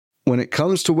When it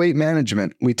comes to weight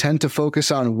management, we tend to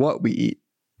focus on what we eat,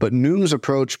 but Noom's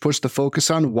approach puts the focus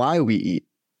on why we eat.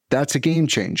 That's a game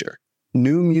changer.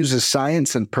 Noom uses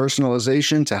science and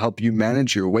personalization to help you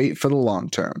manage your weight for the long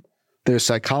term. Their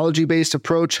psychology-based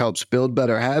approach helps build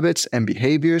better habits and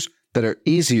behaviors that are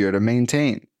easier to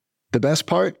maintain. The best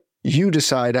part? You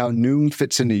decide how Noom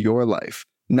fits into your life,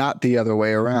 not the other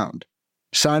way around.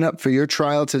 Sign up for your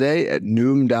trial today at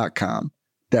Noom.com.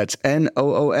 That's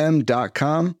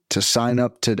Noom.com to sign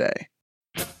up today.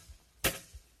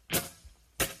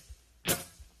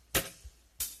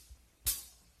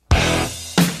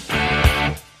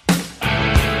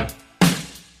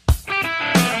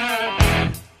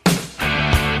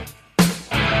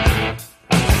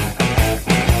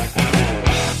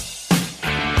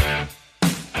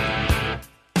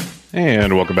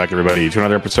 And welcome back, everybody, to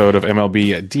another episode of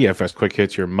MLB DFS Quick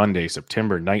Hits, your Monday,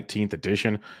 September 19th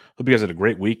edition. Hope you guys had a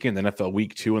great weekend. NFL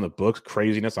Week 2 in the books.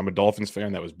 Craziness. I'm a Dolphins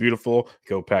fan. That was beautiful.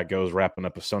 Go Pack Goes, wrapping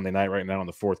up a Sunday night right now in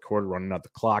the fourth quarter, running out the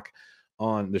clock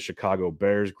on the Chicago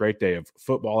Bears. Great day of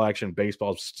football action.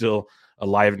 Baseball is still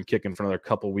alive and kicking for another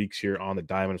couple weeks here on the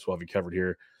Diamond. So we'll have you covered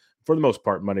here for the most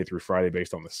part, Monday through Friday,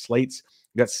 based on the slates.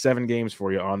 We've got 7 games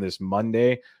for you on this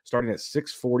Monday, starting at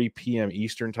 6:40 p.m.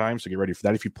 Eastern time, so get ready for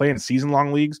that. If you play in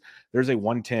season-long leagues, there's a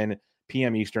 1:10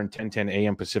 p.m. Eastern, 10:10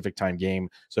 a.m. Pacific time game.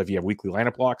 So if you have weekly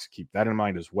lineup blocks, keep that in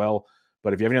mind as well.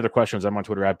 But if you have any other questions, I'm on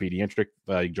Twitter at BDintric.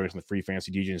 You can join us in the free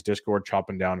Fantasy DJs Discord,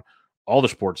 chopping down all the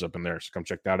sports up in there, so come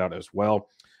check that out as well.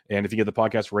 And if you get the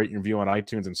podcast, rate and review on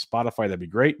iTunes and Spotify, that'd be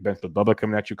great. Bench with Bubba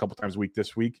coming at you a couple times a week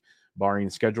this week, barring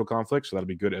schedule conflicts, so that'll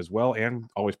be good as well. And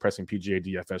always pressing PGA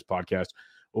DFS podcast.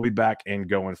 We'll be back and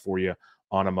going for you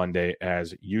on a Monday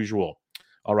as usual.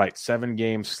 All right,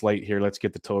 7-game slate here. Let's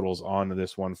get the totals on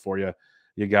this one for you.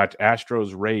 You got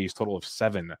Astros Rays, total of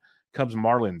 7. Cubs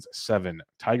Marlins, 7.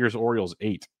 Tigers Orioles,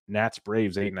 8. Nats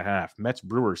Braves, 8.5. Mets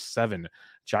Brewers, 7.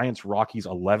 Giants Rockies,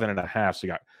 11.5. So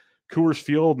you got Coors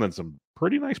Field and then some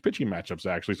pretty nice pitching matchups,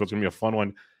 actually. So it's going to be a fun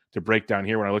one to break down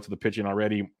here. When I looked at the pitching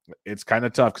already, it's kind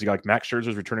of tough because you got like Max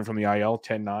Scherzer's returning from the IL,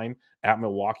 10-9 at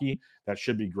Milwaukee. That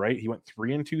should be great. He went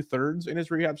 3 2/3 in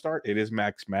his rehab start. It is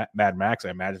Mad Max. I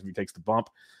imagine if he takes the bump,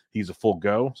 he's a full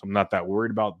go. So I'm not that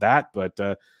worried about that. But,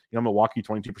 Milwaukee,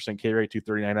 22% K rate,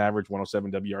 239 average,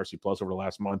 107 WRC plus over the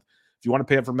last month. If you want to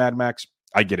pay up for Mad Max,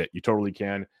 I get it. You totally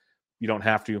can. You don't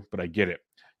have to, but I get it.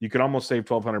 You can almost save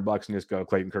 $1,200 and just go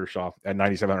Clayton Kershaw at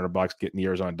 $9,700 getting the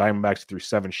Arizona Diamondbacks through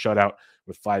 7 shutout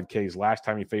with 5 Ks last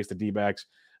time he faced the D-backs.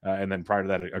 And then prior to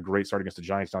that, a great start against the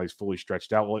Giants. Now he's fully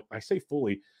stretched out. Well, I say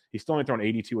fully. He's still only thrown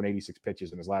 82 and 86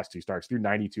 pitches in his last 2 starts. Threw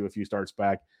 92 a few starts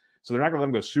back. So they're not going to let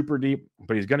him go super deep,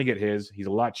 but he's going to get his. He's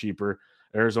a lot cheaper.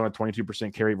 Arizona,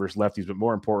 22% carry versus lefties, but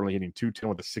more importantly, hitting 210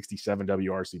 with a 67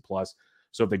 WRC plus.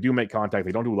 So if they do make contact,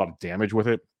 they don't do a lot of damage with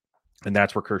it. And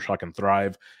that's where Kershaw can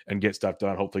thrive and get stuff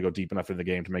done, hopefully go deep enough in the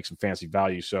game to make some fancy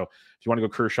value. So if you want to go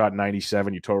Kershaw at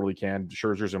 97, you totally can.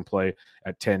 Scherzer's in play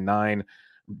at 10-9.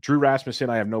 Drew Rasmussen,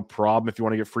 I have no problem if you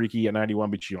want to get freaky at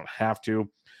 91, but you don't have to.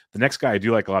 The next guy I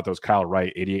do like a lot, though, is Kyle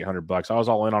Wright, $8,800. I was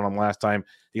all in on him last time.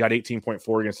 He got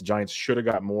 18.4 against the Giants. Should have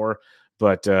got more,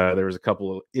 but there was a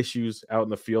couple of issues out in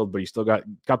the field, but he still got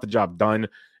the job done.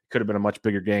 Could have been a much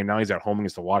bigger game. Now he's at home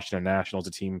against the Washington Nationals,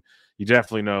 a team you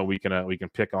definitely know we can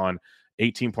pick on.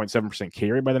 18.7% K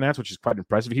rate by the Nats, which is quite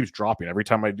impressive. He keeps dropping. Every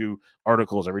time I do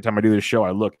articles, every time I do this show,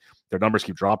 I look, their numbers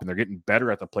keep dropping. They're getting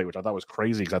better at the plate, which I thought was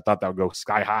crazy because I thought that would go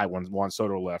sky high when Juan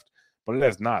Soto left. But it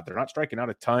has not. They're not striking out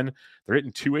a ton. They're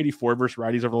hitting 284 versus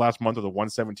righties over the last month with a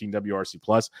 117 WRC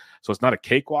plus. So it's not a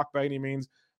cakewalk by any means.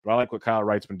 But I like what Kyle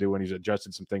Wright's been doing. He's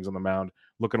adjusted some things on the mound,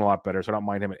 looking a lot better. So I don't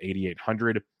mind him at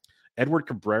 8,800. Edward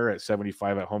Cabrera at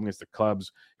 75 at home against the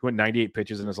Cubs. He went 98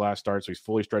 pitches in his last start, so he's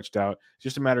fully stretched out. It's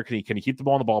just a matter, can he keep the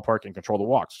ball in the ballpark and control the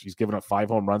walks? He's given up 5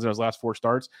 home runs in his last 4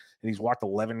 starts, and he's walked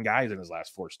 11 guys in his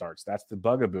last 4 starts. That's the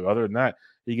bugaboo. Other than that,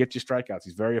 he gets you strikeouts.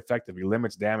 He's very effective. He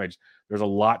limits damage. There's a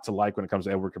lot to like when it comes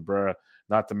to Edward Cabrera.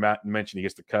 Not to mention he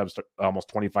gets the Cubs almost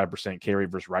 25% K rate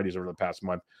versus righties over the past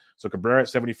month. So Cabrera at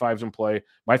 75 is in play.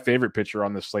 My favorite pitcher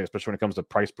on this slate, especially when it comes to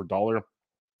price per dollar,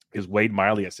 is Wade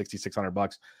Miley at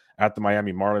 $6,600 at the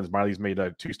Miami Marlins. Miley's made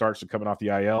 2 starts coming off the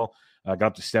IL. Got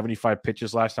up to 75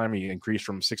 pitches last time. He increased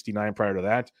from 69 prior to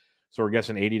that. So we're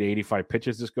guessing 80 to 85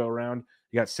 pitches this go around.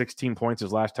 He got 16 points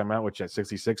his last time out, which at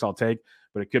 66 I'll take,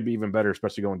 but it could be even better,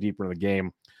 especially going deeper in the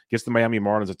game. Gets the Miami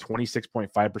Marlins a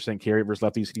 26.5% carry versus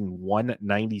lefties, hitting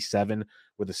 197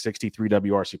 with a 63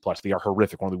 WRC plus. They are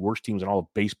horrific, one of the worst teams in all of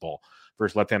baseball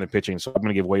versus left-handed pitching. So I'm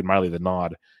going to give Wade Miley the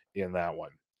nod in that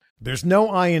one. There's no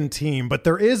I in team, but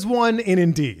there is one in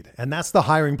Indeed, and that's the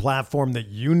hiring platform that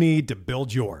you need to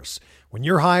build yours. When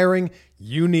you're hiring,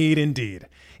 you need Indeed.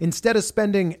 Instead of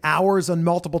spending hours on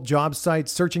multiple job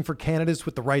sites searching for candidates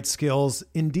with the right skills,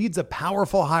 Indeed's a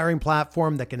powerful hiring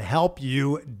platform that can help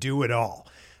you do it all.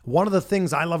 One of the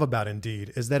things I love about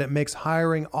Indeed is that it makes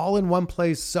hiring all in one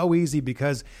place so easy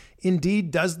because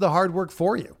Indeed does the hard work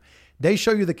for you. They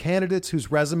show you the candidates whose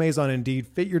resumes on Indeed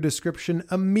fit your description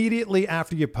immediately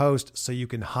after you post so you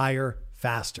can hire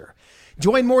faster.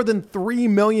 Join more than 3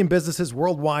 million businesses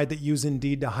worldwide that use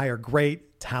Indeed to hire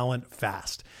great talent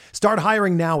fast. Start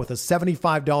hiring now with a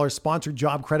 $75 sponsored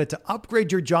job credit to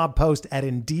upgrade your job post at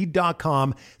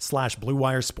Indeed.com/Blue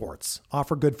Wire Sports.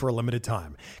 Offer good for a limited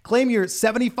time. Claim your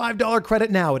 $75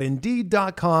 credit now at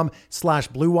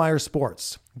Indeed.com/Blue Wire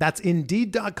Sports. That's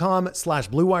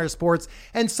Indeed.com/Blue Wire Sports,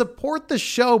 and support the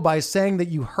show by saying that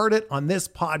you heard it on this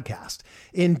podcast.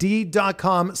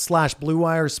 Indeed.com/Blue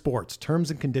Wire Sports. Terms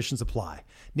and conditions apply.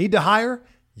 Need to hire?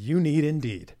 You need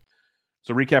Indeed.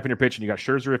 So recapping your pitch, and you got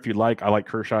Scherzer if you like. I like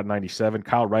Kershaw at 97.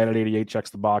 Kyle Wright at 88 checks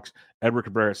the box. Edward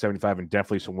Cabrera at 75, and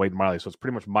definitely some Wade Miley. So it's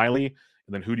pretty much Miley, and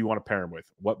then who do you want to pair him with?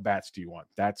 What bats do you want?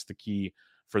 That's the key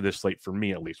for this slate, for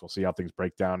me at least. We'll see how things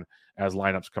break down as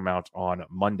lineups come out on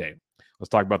Monday. Let's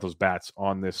talk about those bats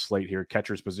on this slate here.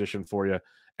 Catcher's position for you.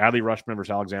 Adley Rutschman versus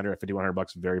Alexander at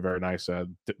 $5,100. Very, very nice.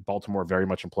 Baltimore very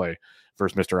much in play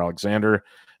versus Mr. Alexander.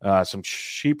 Some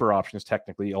cheaper options,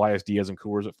 technically. Elias Diaz and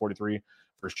Coors at 43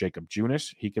 versus Jacob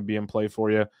Junis. He could be in play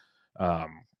for you.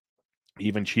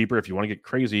 Even cheaper, if you want to get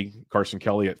crazy, Carson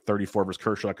Kelly at 34 versus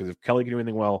Kershaw, because if Kelly can do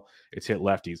anything well, it's hit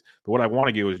lefties. But what I want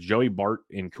to do is Joey Bart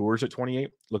in Coors at 28.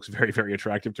 Looks very, very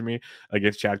attractive to me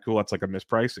against Chad Kuhl. That's like a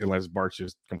misprice, unless Bart's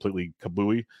just completely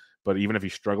kabooey. But even if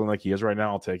he's struggling like he is right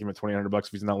now, I'll take him at $2,800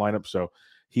 if he's in that lineup. So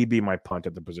he'd be my punt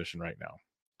at the position right now.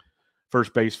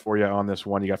 First base for you on this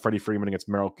one, you got Freddie Freeman against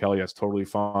Merrill Kelly. That's totally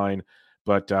fine.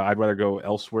 But I'd rather go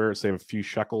elsewhere, save a few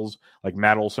shekels, like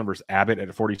Matt Olson versus Abbott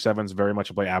at 47 is very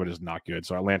much a play. Abbott is not good.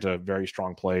 So Atlanta, very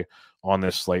strong play on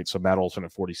this slate. So Matt Olson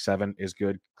at 47 is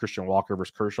good. Christian Walker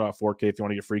versus Kershaw at 4K if you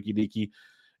want to get freaky deaky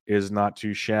is not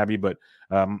too shabby. But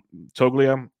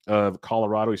Toglia of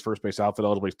Colorado, he's first base outfield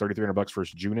eligible. He's $3,300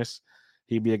 versus Junis.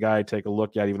 He'd be a guy to take a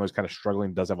look at, even though he's kind of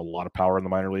struggling, does have a lot of power in the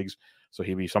minor leagues. So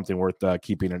he'd be something worth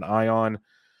keeping an eye on.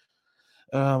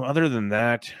 Other than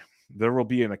that, there will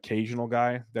be an occasional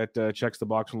guy that checks the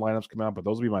box when lineups come out, but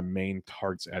those will be my main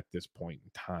targets at this point in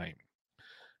time.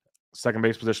 Second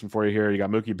base position for you here. You got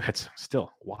Mookie Betts.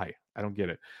 Still, why? I don't get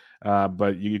it.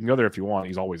 But you can go there if you want.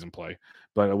 He's always in play.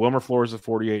 But Wilmer Flores at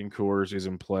 48 and Coors is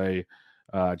in play.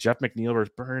 Jeff McNeil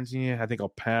versus Burns. Yeah, I think I'll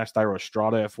pass. Thairo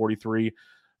Estrada at 43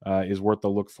 is worth a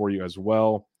look for you as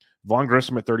well. Vaughn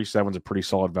Grissom at 37 is a pretty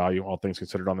solid value, all things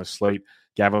considered, on this slate.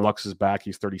 Gavin Lux is back.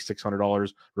 He's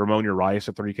 $3,600. Ramon Urias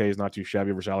at 30K is not too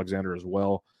shabby versus Alexander as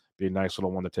well. Be a nice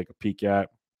little one to take a peek at.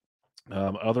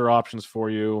 Other options for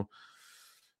you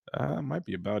might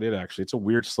be about it, actually. It's a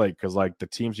weird slate because, like, the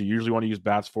teams you usually want to use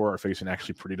bats for are facing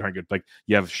actually pretty darn good. Like,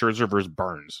 you have Scherzer versus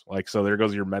Burns. Like, so there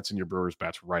goes your Mets and your Brewers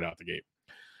bats right out the gate.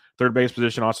 Third base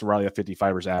position, Austin Riley at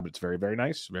 55 versus Abbott. It's very, very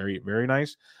nice. Very, very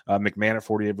nice. McMahon at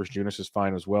 48 versus Junis is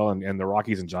fine as well. And the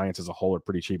Rockies and Giants as a whole are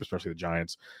pretty cheap, especially the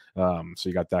Giants. So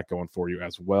you got that going for you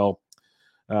as well.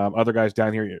 Other guys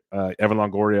down here, Evan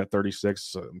Longoria at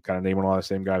 36. I'm kind of naming a lot of the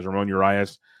same guys. Ramon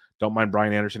Urias. Don't mind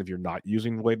Brian Anderson if you're not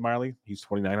using Wade Miley. He's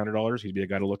 $2,900. He'd be a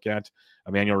guy to look at.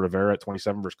 Emmanuel Rivera at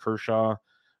 27 versus Kershaw.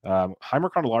 Heimer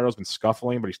Candelario has been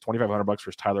scuffling, but he's $2,500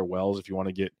 versus Tyler Wells if you want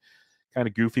to get kind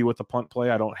of goofy with the punt play.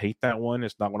 I don't hate that one.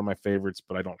 It's not one of my favorites,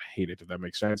 but I don't hate it, if that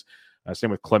makes sense.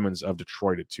 Same with Clemens of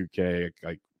Detroit at 2K.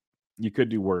 Like, you could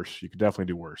do worse. You could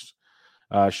definitely do worse.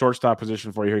 Shortstop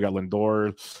position for you here. You got Lindor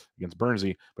against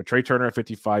Bernsey, but Trey Turner at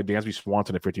 55, Dansby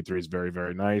Swanson at 53 is very,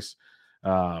 very nice.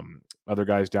 Other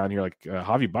guys down here, like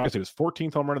Javi Baez, his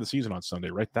 14th home run of the season on Sunday.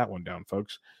 Write that one down,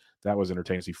 folks. That was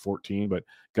entertaining. See 14, but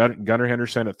Gunnar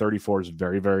Henderson at 34 is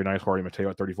very, very nice. Jorge Mateo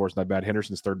at 34 is not bad.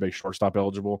 Henderson's third base shortstop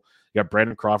eligible. You got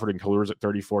Brandon Crawford and Coors at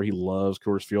 34. He loves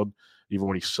Coors Field. Even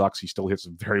when he sucks, he still hits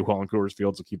very well in Coors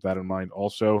Field, so keep that in mind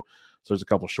also. So there's a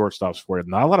couple shortstops for you.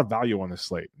 Not a lot of value on this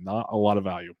slate. Not a lot of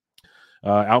value.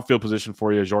 Outfield position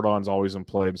for you. Jordan's always in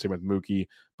play. Same with Mookie.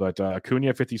 But Acuna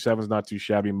at 57 is not too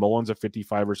shabby. Mullins at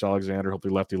 55 versus Alexander.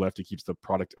 Hopefully lefty keeps the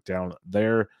product down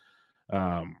there.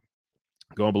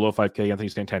 Going below 5K, Anthony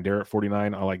Santander at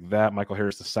 49. I like that. Michael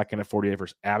Harris the second at 48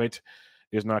 versus Abbott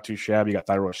is not too shabby. You got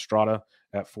Thairo Estrada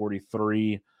at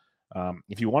 43.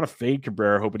 If you want to fade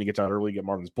Cabrera, hoping he gets out early, get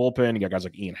Martin's bullpen. You got guys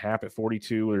like Ian Happ at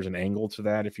 42. There's an angle to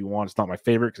that if you want. It's not my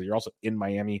favorite because you're also in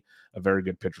Miami, a very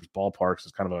good pitcher's ballpark. So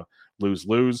it's kind of a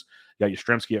lose-lose. You got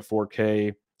Yastrzemski at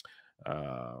 4K.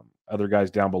 Other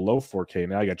guys down below 4K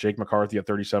now. You got Jake McCarthy at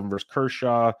 37 versus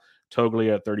Kershaw.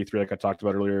 Toglia at 33, like I talked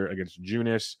about earlier, against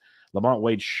Junis. Lamont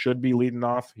Wade should be leading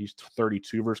off. He's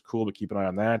 32 versus Cool, but keep an eye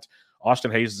on that.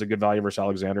 Austin Hayes is a good value versus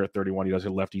Alexander at 31. He does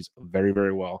hit lefties very,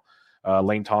 very well.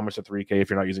 Lane Thomas at 3K. If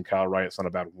you're not using Kyle Wright, it's not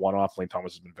a bad one-off. Lane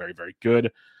Thomas has been very, very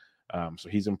good. So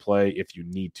he's in play if you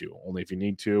need to. Only if you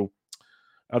need to.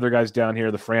 Other guys down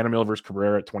here, the Franmil versus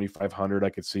Cabrera at 2,500. I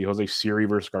could see Jose Siri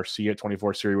versus Garcia at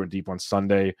 24. Siri went deep on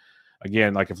Sunday.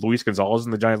 Again, like if Luis Gonzalez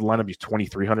in the Giants lineup, he's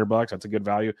 $2,300. That's a good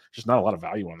value. Just not a lot of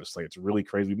value on this slate. It's really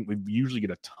crazy. We usually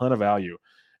get a ton of value,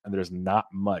 and there's not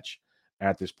much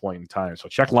at this point in time. So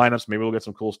check lineups. Maybe we'll get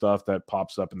some cool stuff that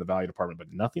pops up in the value department, but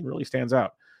nothing really stands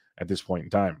out at this point in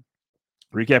time.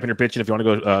 Recapping your pitching, if you want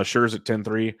to go Scherz at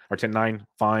 10-3 or 10-9,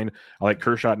 fine. I like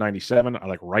Kershaw at 97. I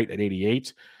like Wright at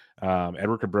 88.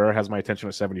 Edward Cabrera has my attention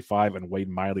at 75, and Wade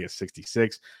Miley at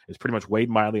 66. It's pretty much Wade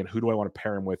Miley, and who do I want to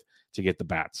pair him with to get the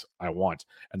bats I want?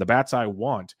 And the bats I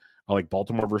want, I like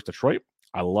Baltimore versus Detroit.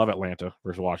 I love Atlanta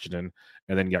versus Washington.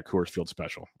 And then you got Coors Field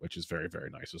Special, which is very, very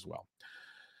nice as well.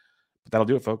 But that'll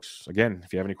do it, folks. Again,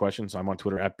 if you have any questions, I'm on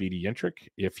Twitter at BDYentric.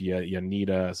 If you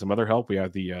need some other help, we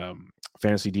have the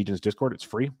Fantasy Degens Discord. It's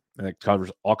free, and it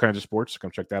covers all kinds of sports. Come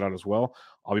check that out as well.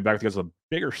 I'll be back with you guys with a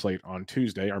bigger slate on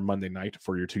Tuesday or Monday night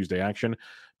for your Tuesday action.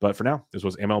 But for now, this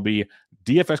was MLB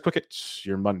DFS Quick Hits,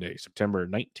 your Monday, September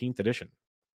 19th edition.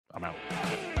 I'm out.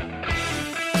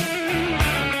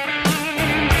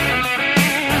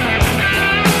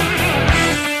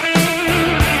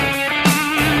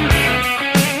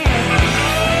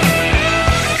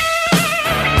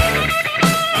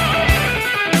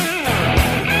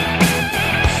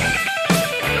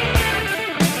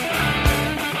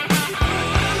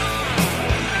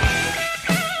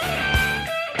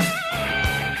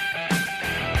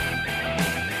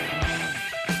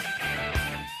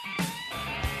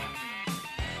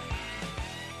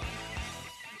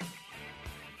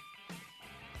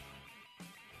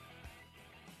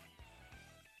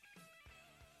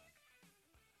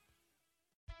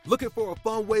 Looking for a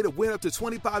fun way to win up to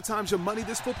 25 times your money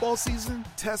this football season?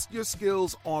 Test your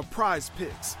skills on Prize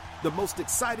Picks, the most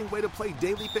exciting way to play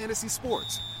daily fantasy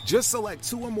sports. Just select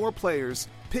 2 or more players,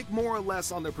 pick more or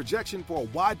less on their projection for a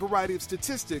wide variety of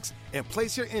statistics, and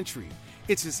place your entry.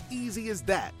 It's as easy as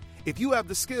that. If you have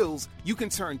the skills, you can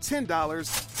turn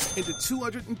 $10 into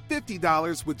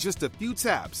 $250 with just a few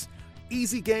taps.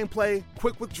 Easy gameplay,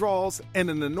 quick withdrawals, and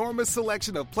an enormous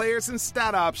selection of players and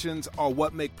stat options are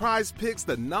what make Prize Picks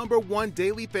the #1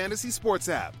 daily fantasy sports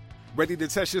app. Ready to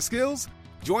test your skills?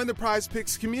 Join the Prize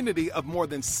Picks community of more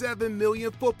than 7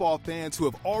 million football fans who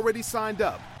have already signed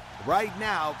up. Right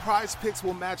now, Prize Picks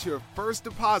will match your first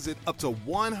deposit up to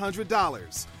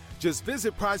 $100. Just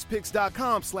visit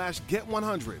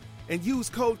prizepicks.com/get100 and use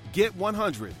code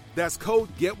GET100. That's code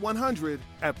GET100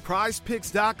 at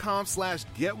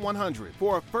prizepicks.com/get100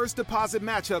 for a first deposit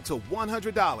match up to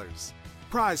 $100.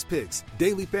 Prize Picks,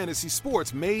 daily fantasy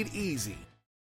sports made easy.